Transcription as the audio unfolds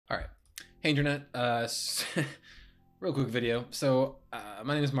Hey internet, real quick video. So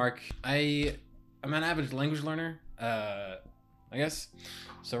my name is Mark. I'm an avid language learner, I guess.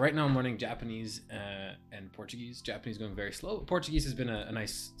 So right now I'm learning Japanese and Portuguese. Japanese going very slow. Portuguese has been a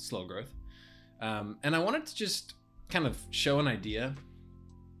nice slow growth. And I wanted to just kind of show an idea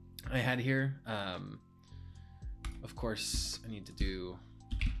I had here. Of course, I need to do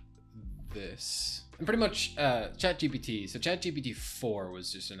this. And pretty much ChatGPT. So ChatGPT 4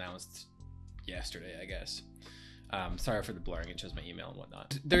 was just announced yesterday, I guess. Sorry for the blurring, it shows my email and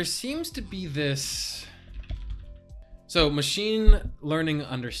whatnot. There seems to be this, so machine learning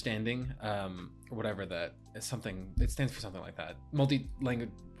understanding, or whatever that is, something, it stands for something like that. Multi-language,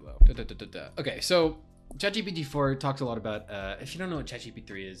 okay, so ChatGPT 4 talks a lot about, if you don't know what ChatGPT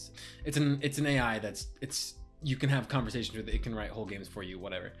 3 is, it's an AI you can have conversations with it, it can write whole games for you,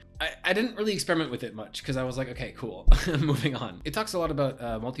 whatever. I didn't really experiment with it much because I was like, okay, cool, moving on. It talks a lot about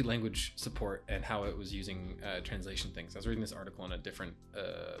multi-language support and how it was using translation things. I was reading this article on a different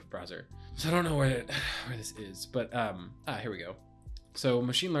browser, so I don't know where this is, but here we go. So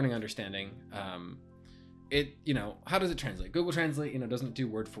machine learning understanding, how does it translate? Google Translate, doesn't do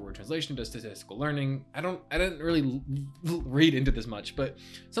word for word translation, does statistical learning. I didn't really read into this much, but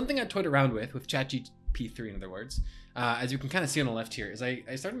something I toyed around with ChatGPT 3, in other words, as you can kind of see on the left here, is I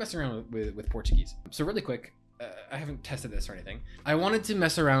started messing around with Portuguese. So really quick, I haven't tested this or anything. I wanted to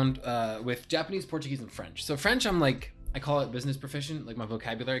mess around with Japanese, Portuguese, and French. So French, I call it business proficient. Like, my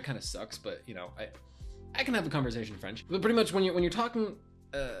vocabulary kind of sucks, but I can have a conversation in French. But pretty much when you're talking,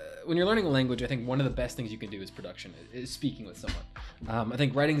 when you're learning a language, I think one of the best things you can do is production, is speaking with someone. I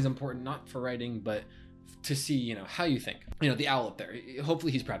think writing is important, not for writing, but to see, how you think. The owl up there,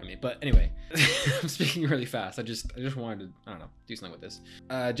 hopefully he's proud of me. But anyway, I'm speaking really fast. I just wanted to, I don't know, do something with this.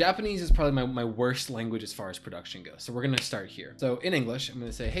 Japanese is probably my worst language as far as production goes. So we're gonna start here. So in English, I'm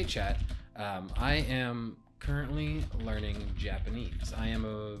gonna say, hey chat, I am currently learning Japanese. I am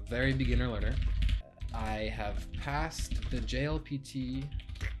a very beginner learner. I have passed the JLPT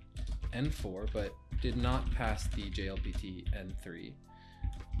N4, but did not pass the JLPT N3.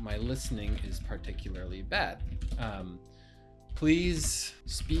 My listening is particularly bad. Please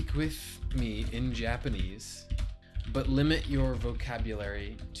speak with me in Japanese, but limit your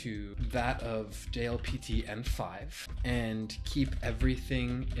vocabulary to that of JLPT N5 and keep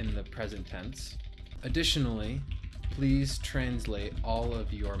everything in the present tense. Additionally, please translate all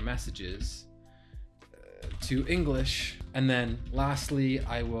of your messages to English. And then lastly,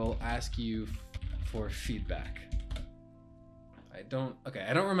 I will ask you for feedback. I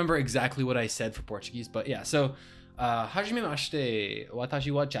don't remember exactly what I said for Portuguese, but yeah, so hajimemashite,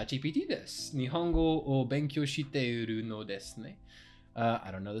 watashi wa ChatGPT desu. Nihongo o benkyou shite iru no desu ne. I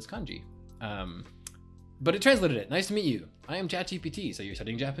don't know this kanji. But it translated it. Nice to meet you. I am ChatGPT, so you're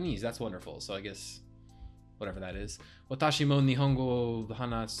studying Japanese. That's wonderful. So I guess whatever that is. Watashi mo nihongo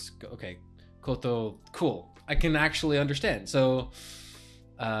hanasu. Okay, koto, cool. I can actually understand. So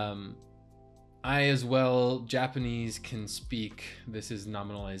I as well, Japanese, can speak. This is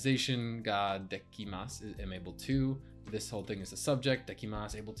nominalization, ga dekimasu, am able to. This whole thing is the subject,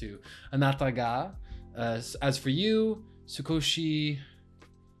 dekimasu, able to. Anata ga, as for you, sukoshi.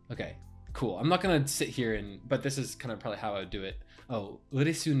 Okay, cool. I'm not gonna sit here but this is kind of probably how I would do it. Oh,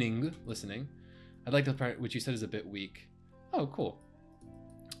 listening. I'd like the part which you said is a bit weak. Oh, cool.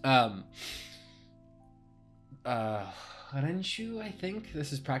 Renshu, I think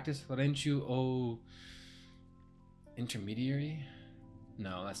this is practice. Renshu o intermediary.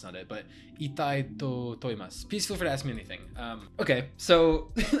 No, that's not it. But itai to toimasu. Please feel free to ask me anything. Okay,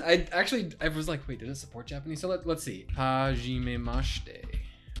 so I was like, wait, did it support Japanese? So let's see. Hajimemashite.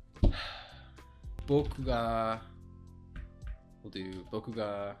 Boku ga. We'll do boku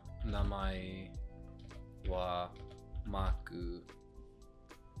ga namae wa Maku.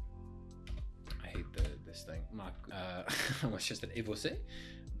 I hate this thing. I almost just said evose,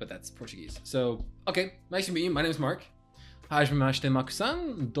 but that's Portuguese. So, okay, nice to meet you. My name is Mark. Hajimemashite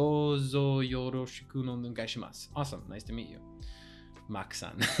Maku-san. Dozo yoroshiku no onegai shimasu. Awesome, nice to meet you.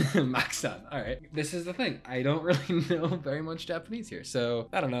 Maku-san. Maku-san. All right. This is the thing. I don't really know very much Japanese here, so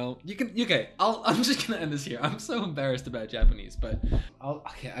I don't know. I'm just gonna end this here. I'm so embarrassed about Japanese, but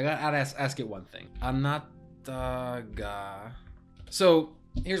I gotta ask it one thing. Anata ga. So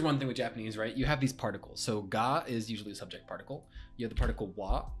here's one thing with Japanese, right? You have these particles. So ga is usually a subject particle. You have the particle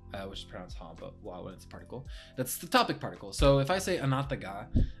wa, which is pronounced ha, but wa when it's a particle. That's the topic particle. So if I say anata ga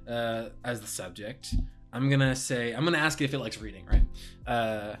as the subject, I'm gonna ask it if it likes reading, right?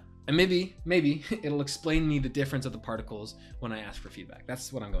 And maybe it'll explain me the difference of the particles when I ask for feedback.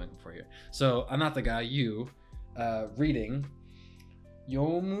 That's what I'm going for here. So anata ga, you, reading.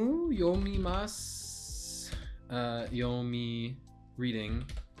 Yomu, yomimasu, yomi, reading,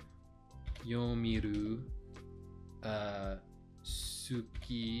 yomiru,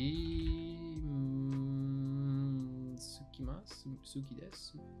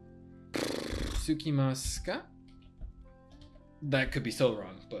 sukimasu ka? That could be so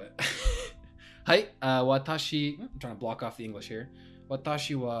wrong, but Hai, watashi, I'm trying to block off the English here.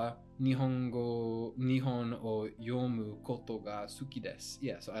 Watashi wa nihon o yomu koto ga suki desu.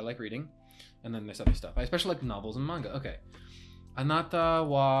 Yeah, so I like reading. And then there's other stuff. I especially like novels and manga. Okay. Anata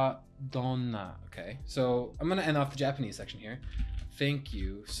wa donna. Okay, so I'm gonna end off the Japanese section here. Thank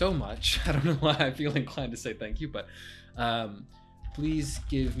you so much. I don't know why I feel inclined to say thank you, but please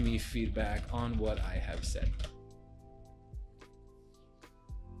give me feedback on what I have said.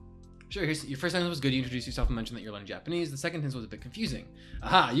 Sure, here's your first sentence was good. You introduced yourself and mentioned that you're learning Japanese. The second sentence was a bit confusing.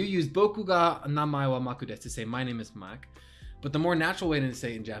 Aha, you used boku ga namae wa maku desu to say my name is Mak. But the more natural way to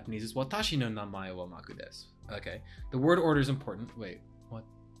say it in Japanese is watashi no namae wa maku desu. Okay, the word order is important. Wait, what?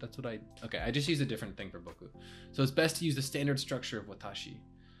 That's what okay, I just used a different thing for boku. So it's best to use the standard structure of watashi.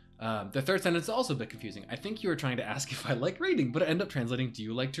 The third sentence is also a bit confusing. I think you were trying to ask if I like reading, but it ended up translating, do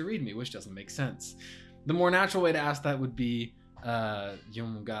you like to read me, which doesn't make sense. The more natural way to ask that would be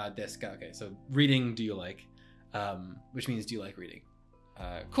yomu ga desu ka? Okay, so reading, do you like? Which means, do you like reading?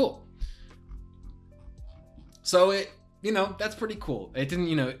 Cool. So it, that's pretty cool. It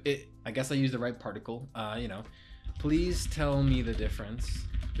didn't, I guess I used the right particle. Please tell me the difference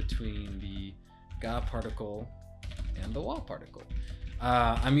between the ga particle and the wa particle.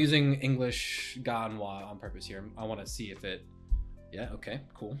 I'm using English ga and wa on purpose here. I want to see if it, yeah, okay,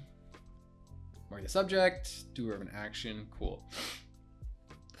 cool. Mark the subject, doer of an action, cool.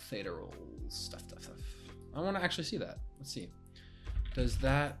 Theta rolls, stuff. I want to actually see that. Let's see. Does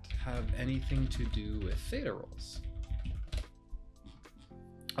that have anything to do with theta rolls?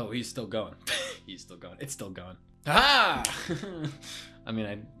 Oh, he's still going. He's still going. It's still going. Ah! I mean,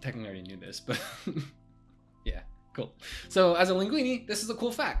 I technically already knew this, but yeah, cool. So as a linguini, this is a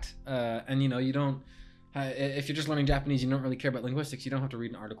cool fact. And you don't, if you're just learning Japanese, you don't really care about linguistics, you don't have to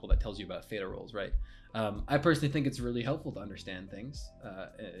read an article that tells you about theta rolls, right? I personally think it's really helpful to understand things,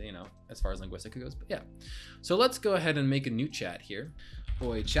 as far as linguistics goes, but yeah. So let's go ahead and make a new chat here.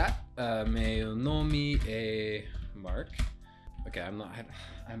 Oi chat, meu nome é Mark. Okay, I'm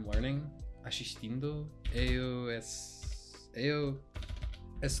learning. Assistindo. Eu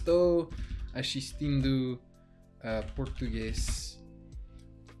estou assistindo português.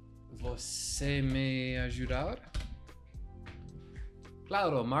 Você me ajudar?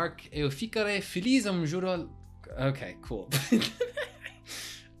 Claro, Mark. Eu ficarei feliz, juro. Okay, cool.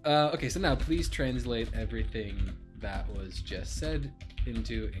 Okay, so now please translate everything that was just said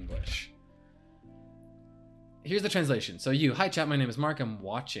into English. Here's the translation. So hi chat, my name is Mark. I'm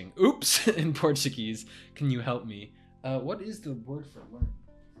watching. Oops, in Portuguese. Can you help me? What is the word for learn?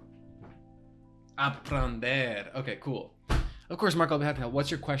 Aprender. Okay, cool. Of course, Mark, I'll be happy to help.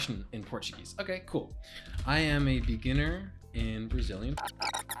 What's your question in Portuguese? Okay, cool. I am a beginner in Brazilian.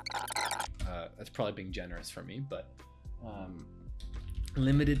 That's probably being generous for me, but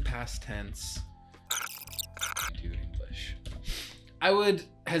limited past tense to English. I would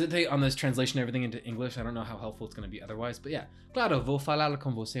hesitate on this translation everything into English. I don't know how helpful it's going to be otherwise, but yeah. Claro, vou falar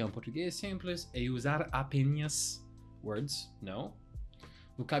com você em português simples e usar apenas words, no.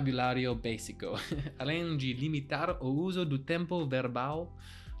 Vocabulário básico, além de limitar o uso do tempo verbal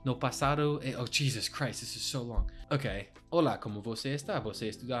no passado e... Oh, Jesus Christ, this is so long. Okay. Olá, como você está? Você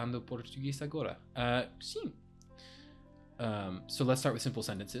estudando português agora? Sim. So let's start with simple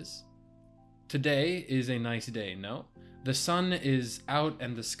sentences. Today is a nice day, no? The sun is out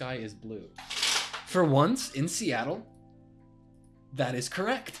and the sky is blue. For once, in Seattle, that is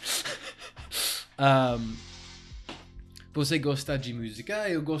correct. Você gosta de música?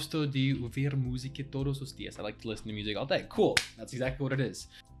 Eu gosto de ouvir música todos os dias. I like to listen to music all day. Cool. That's exactly what it is.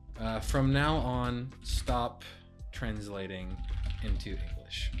 From now on, stop translating into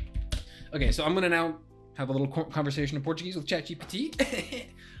English. Okay, so I'm going to now have a little conversation in Portuguese with ChatGPT.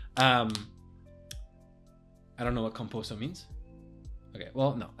 I don't know what composto means. Okay,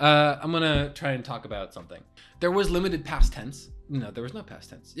 well, no. I'm going to try and talk about something. There was limited past tense. No, there was no past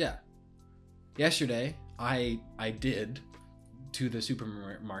tense. Yeah. Yesterday, I did to the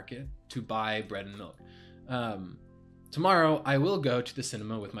supermarket to buy bread and milk. Tomorrow, I will go to the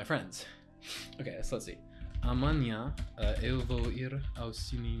cinema with my friends. Okay, so let's see. Amanhã, eu vou ir ao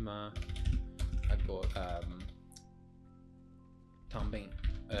cinema agora. Também.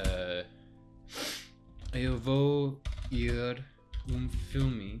 Eu vou ir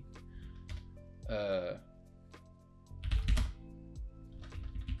filme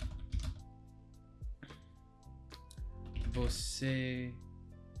Você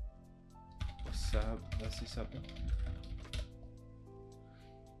sabe?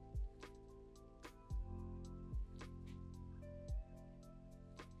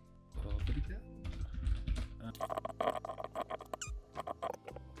 Obrigado.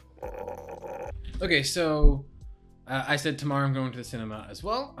 Okay, so I said tomorrow I'm going to the cinema as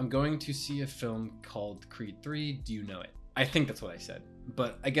well. I'm going to see a film called Creed 3. Do you know it? I think that's what I said,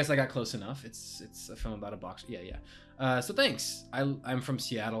 but I guess I got close enough. It's a film about a box. Yeah. So thanks. I'm from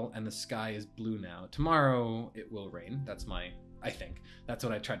Seattle, and the sky is blue now. Tomorrow it will rain. I think that's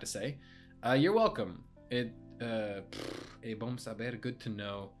what I tried to say. You're welcome. É bom saber. Good to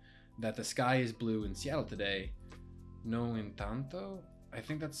know that the sky is blue in Seattle today. No entanto. I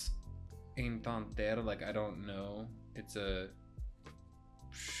think that's entanter. Like I don't know. It's a.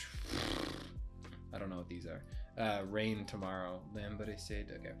 I don't know what these are. Rain tomorrow. Okay. So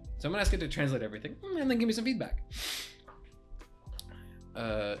I'm gonna ask it to translate everything and then give me some feedback.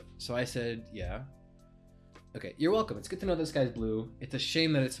 So I said, yeah. Okay, you're welcome. It's good to know the sky's blue. It's a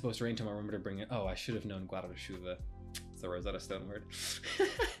shame that it's supposed to rain tomorrow. Remember to bring it. Oh, I should have known guarda-chuva. It's the Rosetta Stone word.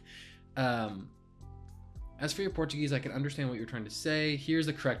 As for your Portuguese, I can understand what you're trying to say. Here's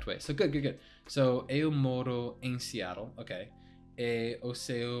the correct way. So good. So, eu moro em Seattle. Okay. E o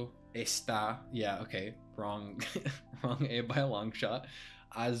seu está. Yeah, okay. Wrong. Wrong A by a long shot.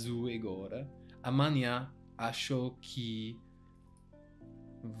 Azul agora. Amanhã acho que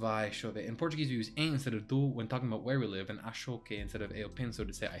vai chover. In Portuguese, we use em instead of do when talking about where we live, and acho que instead of eu penso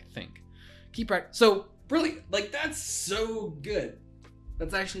to say I think. Keep practice. So, really, like, that's so good.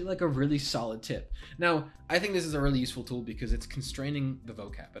 That's actually like a really solid tip. Now, I think this is a really useful tool because it's constraining the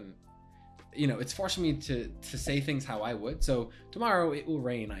vocab, and you know, it's forcing me to say things how I would. So tomorrow it will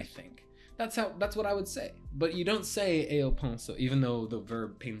rain, I think. That's what I would say. But you don't say eu penso, even though the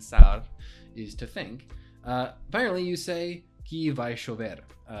verb pensar is to think. Apparently you say que vai chover.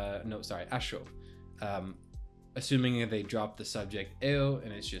 No, sorry, acho. Assuming they drop the subject eu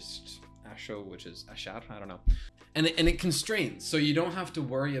and it's just acho, which is achar, I don't know. And it constrains, so you don't have to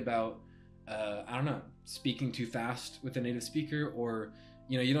worry about, I don't know, speaking too fast with a native speaker, or,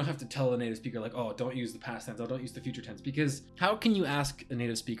 you know, you don't have to tell a native speaker like, oh, don't use the past tense, oh, don't use the future tense, because how can you ask a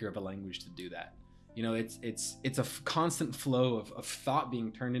native speaker of a language to do that? You know, it's a constant flow of thought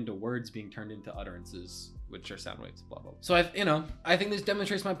being turned into words, being turned into utterances, which are sound waves, blah, blah. So I think this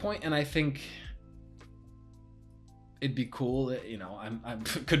demonstrates my point, and I think it'd be cool, you know,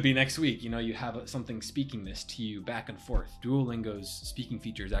 could be next week, you know, you have something speaking this to you back and forth. Duolingo's speaking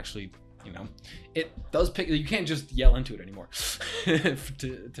features actually, you know, it does pick, you can't just yell into it anymore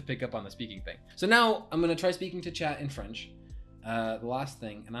to pick up on the speaking thing. So now I'm going to try speaking to chat in French, the last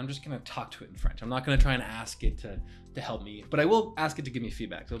thing, and I'm just going to talk to it in French. I'm not going to try and ask it to help me, but I will ask it to give me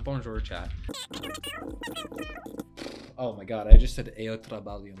feedback. So bonjour chat. Oh my God, I just said eu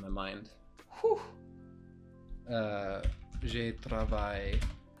trabalho in my mind. Whew. Je travaille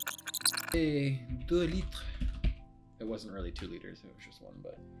 2 litres. It wasn't really 2 liters, it was just 1,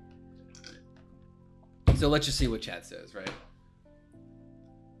 but. So let's just see what chat says, right?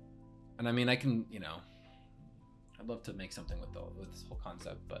 And I mean, I can, you know, I'd love to make something with this whole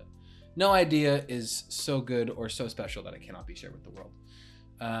concept, but no idea is so good or so special that it cannot be shared with the world.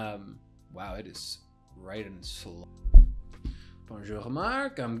 Wow, it is right and slow. Bonjour,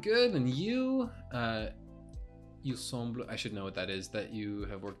 Marc, I'm good, and you? You semble, I should know what that is, that you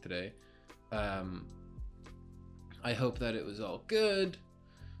have worked today. I hope that it was all good.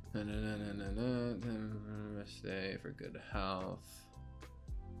 Stay for good health.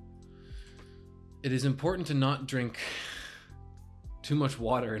 It is important to not drink too much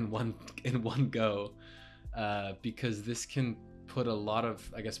water in one go, because this can put a lot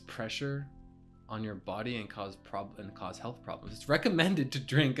of, I guess, pressure on your body and cause health problems. It's recommended to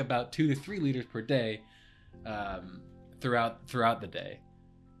drink about 2 to 3 liters per day. Throughout the day.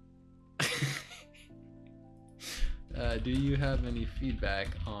 Do you have any feedback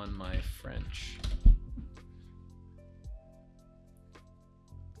on my French?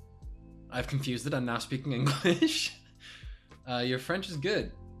 I've confused it. I'm now speaking English. Your French is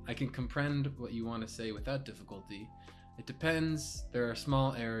good. I can comprehend what you want to say without difficulty. It depends. There are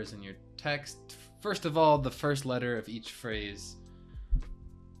small errors in your text. First of all, the first letter of each phrase.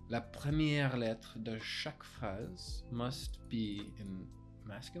 La première lettre de chaque phrase must be in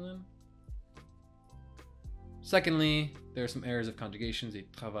masculine. Secondly, there are some errors of conjugations. They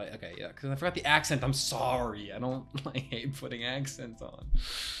travail. Okay, yeah, because I forgot the accent. I'm sorry. I hate putting accents on.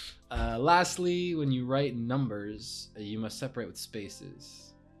 Lastly, when you write numbers, you must separate with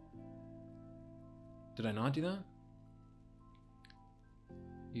spaces. Did I not do that?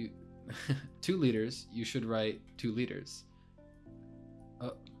 2 liters, you should write 2 liters.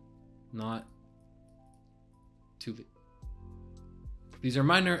 not too late. These are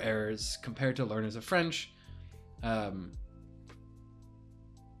minor errors compared to learners of French. But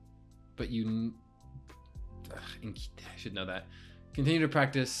you, I should know that. Continue to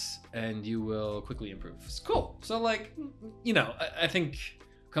practice and you will quickly improve. It's cool. So like, you know, I think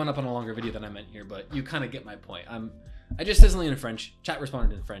coming up on a longer video than I meant here, but you kind of get my point. I just said something in French, chat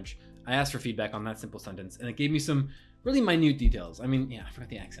responded in French. I asked for feedback on that simple sentence and it gave me some really minute details. I mean, yeah, I forgot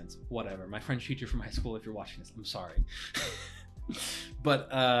the accents, whatever. My French teacher from high school, if you're watching this, I'm sorry.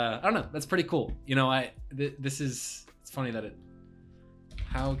 But I don't know, that's pretty cool. You know, it's funny that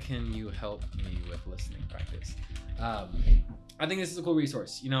how can you help me with listening practice? I think this is a cool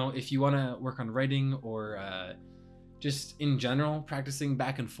resource. You know, if you want to work on writing or just in general, practicing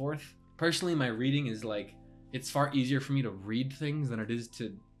back and forth. Personally, my reading is like, it's far easier for me to read things than it is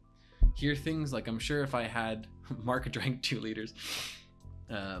to hear things. Like I'm sure if I had Mark drank 2 liters,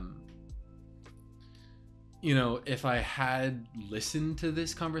 you know, if I had listened to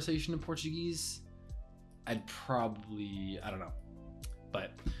this conversation in Portuguese, I'd probably, I don't know.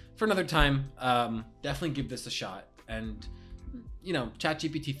 But for another time, definitely give this a shot. And, you know,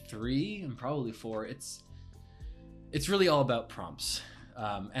 ChatGPT 3 and probably 4, it's really all about prompts.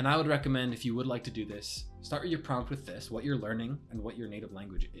 And I would recommend, if you would like to do this, start your prompt with this, what you're learning and what your native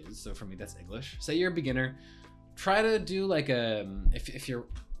language is. So for me, that's English. Say you're a beginner. Try to do like if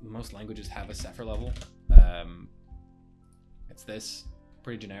most languages have a CEFR level. It's this,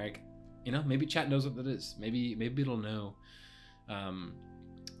 pretty generic. You know, maybe chat knows what that is. Maybe it'll know.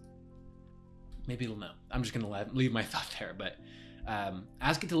 Maybe it'll know. I'm just gonna leave my thought there, but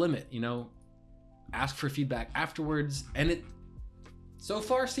ask it to limit. You know, ask for feedback afterwards, and it so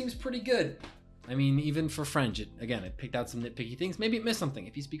far seems pretty good. I mean, even for French, it picked out some nitpicky things. Maybe it missed something.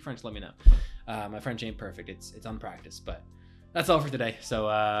 If you speak French, let me know. My French ain't perfect. It's unpracticed, but that's all for today. So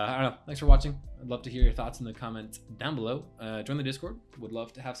I don't know. Thanks for watching. I'd love to hear your thoughts in the comments down below. Join the Discord. Would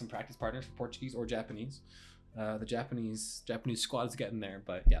love to have some practice partners for Portuguese or Japanese. The Japanese squad is getting there,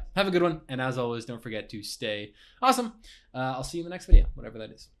 but yeah, have a good one. And as always, don't forget to stay awesome. I'll see you in the next video, whatever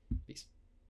that is. Peace.